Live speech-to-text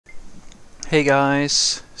Hey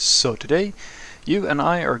guys, so today you and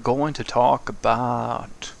I are going to talk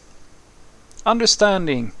about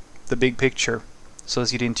understanding the big picture. So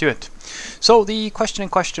let's get into it. So the question in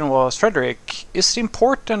question was, Frederick, is it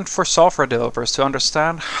important for software developers to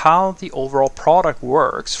understand how the overall product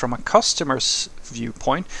works from a customer's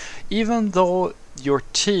viewpoint, even though your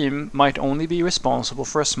team might only be responsible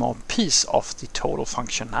for a small piece of the total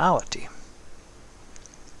functionality?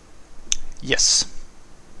 Yes.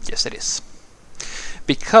 Yes, it is.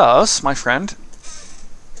 Because, my friend,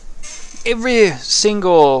 every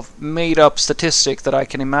single made-up statistic that I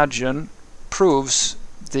can imagine proves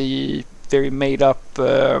the very made-up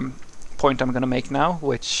point I'm going to make now,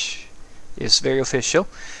 which is very official,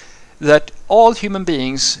 that all human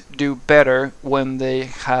beings do better when they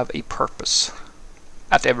have a purpose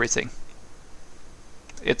at everything.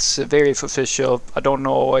 It's very official. I don't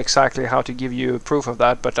know exactly how to give you proof of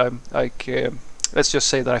that, but I'm like... let's just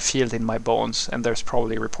say that I feel it in my bones, and there's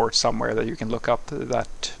probably a report somewhere that you can look up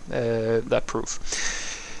that proof.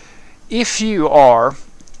 If you are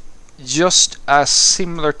just as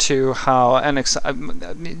similar to how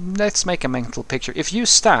let's make a mental picture. If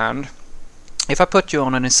I put you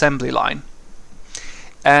on an assembly line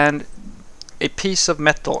and a piece of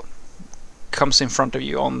metal comes in front of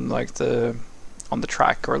you on the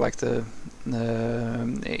track, or like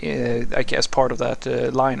I guess part of that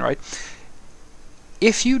line, right?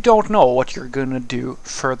 If you don't know what you're going to do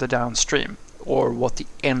further downstream, or what the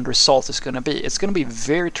end result is going to be, it's going to be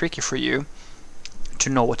very tricky for you to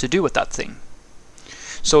know what to do with that thing.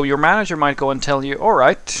 So your manager might go and tell you,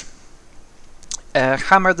 alright,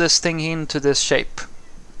 hammer this thing into this shape.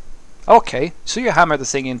 Okay, so you hammer the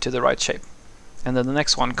thing into the right shape. And then the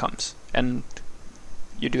next one comes, and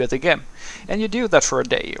you do it again. And you do that for a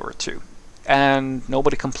day or two, and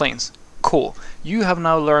nobody complains. Cool. You have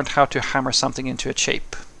now learned how to hammer something into a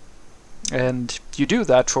shape. And you do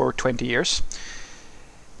that for 20 years.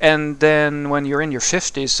 And then when you're in your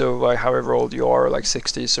 50s, so however old you are, like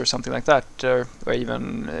 60s or something like that, or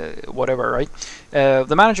even whatever, right?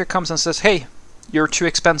 The manager comes and says, hey, you're too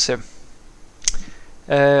expensive.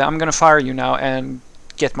 I'm going to fire you now and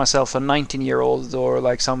get myself a 19-year-old or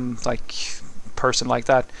like some person like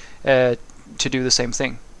that to do the same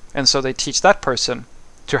thing. And so they teach that person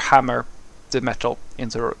to hammer the metal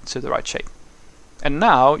into the right shape. And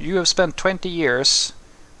now you have spent 20 years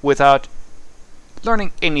without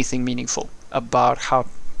learning anything meaningful about how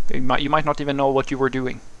you might not even know what you were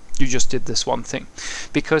doing. You just did this one thing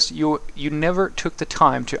because you never took the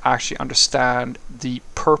time to actually understand the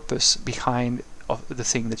purpose behind the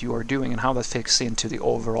thing that you are doing and how that fits into the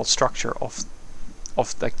overall structure of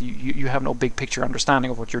like you have no big picture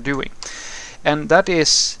understanding of what you're doing. And that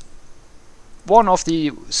is one of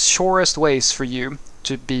the surest ways for you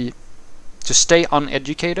to stay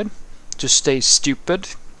uneducated, to stay stupid,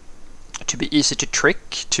 to be easy to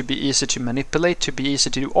trick, to be easy to manipulate, to be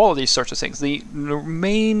easy to do all these sorts of things. The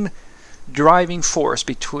main driving force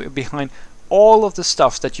behind all of the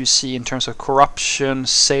stuff that you see in terms of corruption,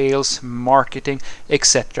 sales, marketing,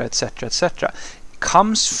 etc., etc., etc.,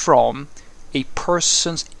 comes from a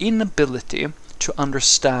person's inability to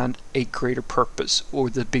understand a greater purpose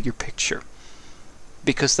or the bigger picture.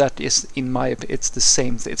 Because that is, it's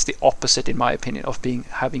the opposite, in my opinion, of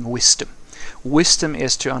having wisdom. Wisdom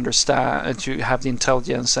is to understand, to have the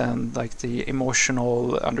intelligence and like the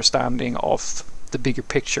emotional understanding of the bigger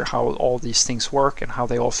picture, how all these things work and how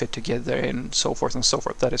they all fit together and so forth and so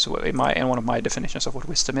forth. That is one of my definitions of what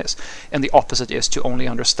wisdom is. And the opposite is to only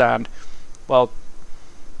understand, well,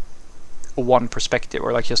 one perspective,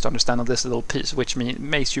 or like just understand this little piece, which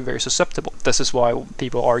makes you very susceptible. This is why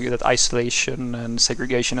people argue that isolation and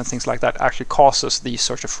segregation and things like that actually causes these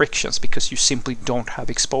sorts of frictions, because you simply don't have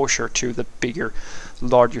exposure to the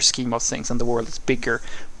larger scheme of things, and the world is bigger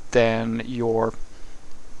than your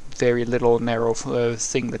very little narrow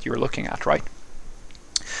thing that you're looking at, right?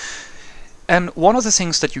 And one of the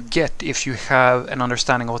things that you get if you have an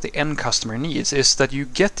understanding of what the end customer needs is that you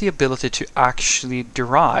get the ability to actually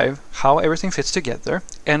derive how everything fits together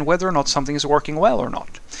and whether or not something is working well or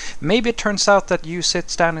not. Maybe it turns out that you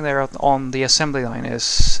standing there on the assembly line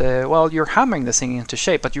is, well, you're hammering the thing into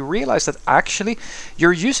shape, but you realize that actually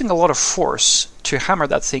you're using a lot of force to hammer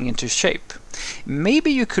that thing into shape.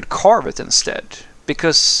 Maybe you could carve it instead.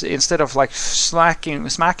 Because instead of like smacking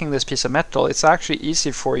this piece of metal, it's actually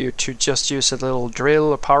easy for you to just use a little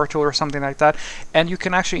drill or power tool or something like that, and you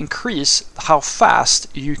can actually increase how fast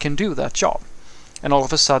you can do that job. And all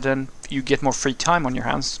of a sudden, you get more free time on your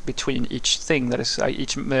hands between each thing. That is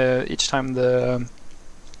each time the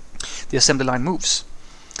assembly line moves.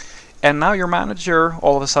 And now your manager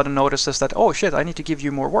all of a sudden notices that, oh shit, I need to give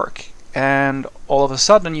you more work. and all of a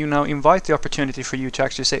sudden you now invite the opportunity for you to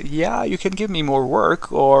actually say, yeah, you can give me more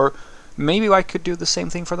work, or maybe I could do the same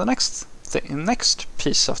thing for the next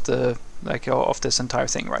piece of the of this entire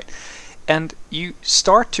thing, right? And you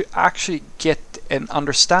start to actually get an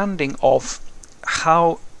understanding of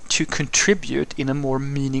how to contribute in a more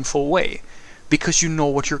meaningful way, because you know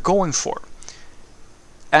what you're going for.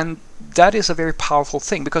 And that is a very powerful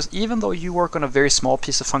thing, because even though you work on a very small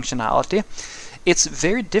piece of functionality, it's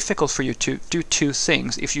very difficult for you to do two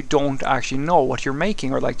things if you don't actually know what you're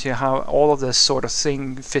making, or like to how all of this sort of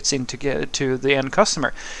thing fits in to the end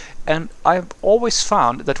customer. And I've always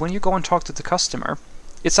found that when you go and talk to the customer,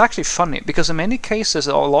 it's actually funny, because in many cases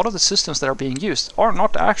a lot of the systems that are being used are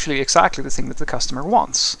not actually exactly the thing that the customer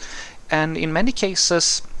wants. And in many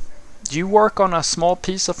cases you work on a small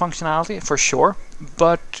piece of functionality for sure,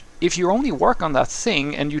 but if you only work on that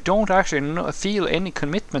thing and you don't actually feel any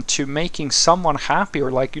commitment to making someone happy,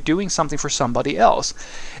 or like you're doing something for somebody else,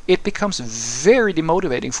 it becomes very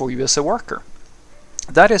demotivating for you as a worker.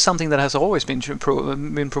 That is something that has always been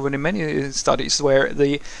proven in many studies, where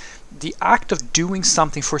the act of doing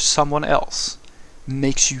something for someone else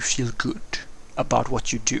makes you feel good about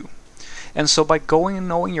what you do. And so by going and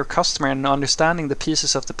knowing your customer and understanding the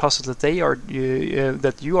pieces of the puzzle that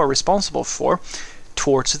that you are responsible for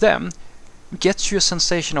towards them, gets you a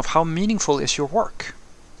sensation of how meaningful is your work.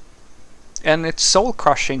 And it's soul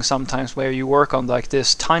crushing sometimes, where you work on like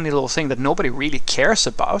this tiny little thing that nobody really cares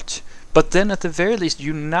about, but then at the very least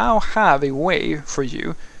you now have a way for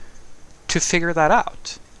you to figure that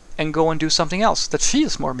out and go and do something else that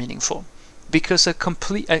feels more meaningful. Because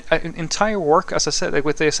an entire work, as I said, like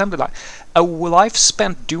with the assembly line, a life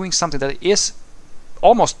spent doing something that is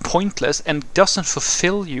almost pointless and doesn't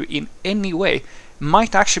fulfill you in any way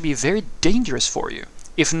might actually be very dangerous for you.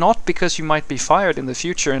 If not because you might be fired in the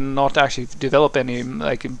future and not actually develop any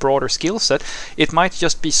like broader skill set, it might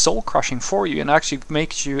just be soul crushing for you and actually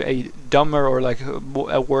makes you a dumber or like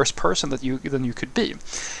a worse person than you could be.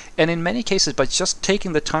 And in many cases, by just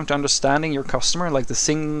taking the time to understanding your customer, like the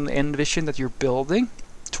thing end vision that you're building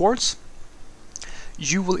towards,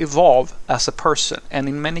 you will evolve as a person, and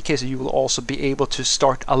in many cases you will also be able to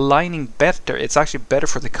start aligning better. It's actually better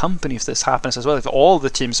for the company if this happens as well, if all the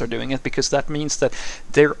teams are doing it, because that means that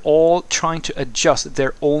they're all trying to adjust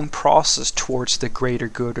their own process towards the greater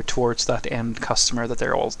good, or towards that end customer that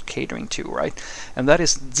they're all catering to, right? And that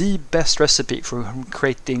is the best recipe for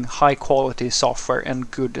creating high quality software and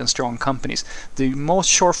good and strong companies. The most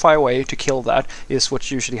surefire way to kill that is what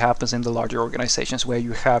usually happens in the larger organizations, where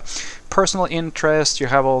you have personal interest, you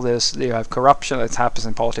have all this, you have corruption that happens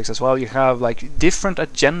in politics as well, you have like different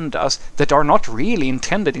agendas that are not really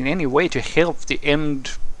intended in any way to help the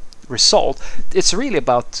end result. It's really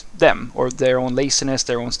about them, or their own laziness,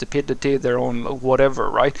 their own stupidity, their own whatever,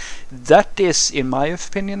 right? That is, in my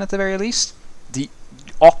opinion at the very least, the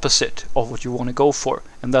opposite of what you want to go for.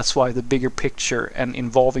 And that's why the bigger picture and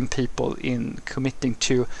involving people in committing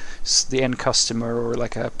to the end customer, or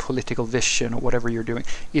like a political vision, or whatever you're doing,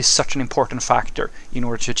 is such an important factor in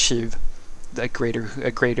order to achieve a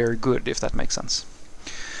greater good, if that makes sense.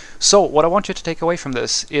 So what I want you to take away from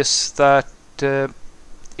this is that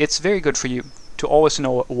it's very good for you to always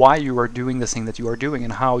know why you are doing the thing that you are doing,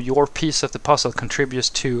 and how your piece of the puzzle contributes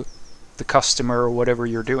to the customer or whatever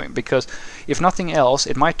you're doing. Because if nothing else,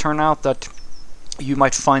 it might turn out that you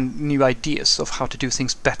might find new ideas of how to do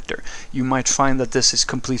things better. You might find that this is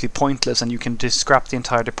completely pointless and you can just scrap the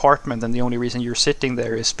entire department, and the only reason you're sitting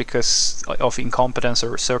there is because of incompetence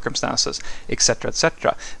or circumstances, etc.,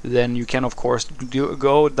 etc. Then you can of course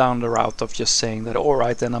go down the route of just saying that, all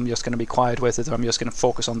right, then I'm just going to be quiet with it, or I'm just going to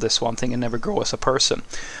focus on this one thing and never grow as a person.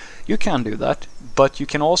 You can do that, but you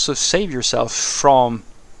can also save yourself from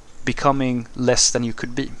becoming less than you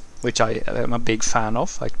could be, which I am a big fan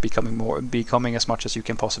of, like becoming as much as you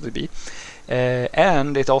can possibly be.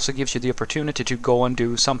 And it also gives you the opportunity to go and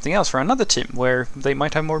do something else for another team where they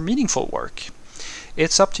might have more meaningful work.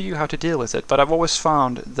 It's up to you how to deal with it, but I've always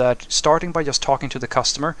found that starting by just talking to the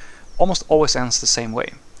customer almost always ends the same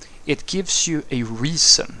way. It gives you a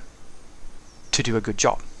reason to do a good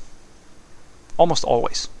job. Almost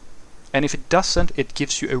always. And if it doesn't, it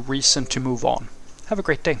gives you a reason to move on. Have a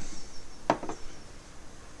great day.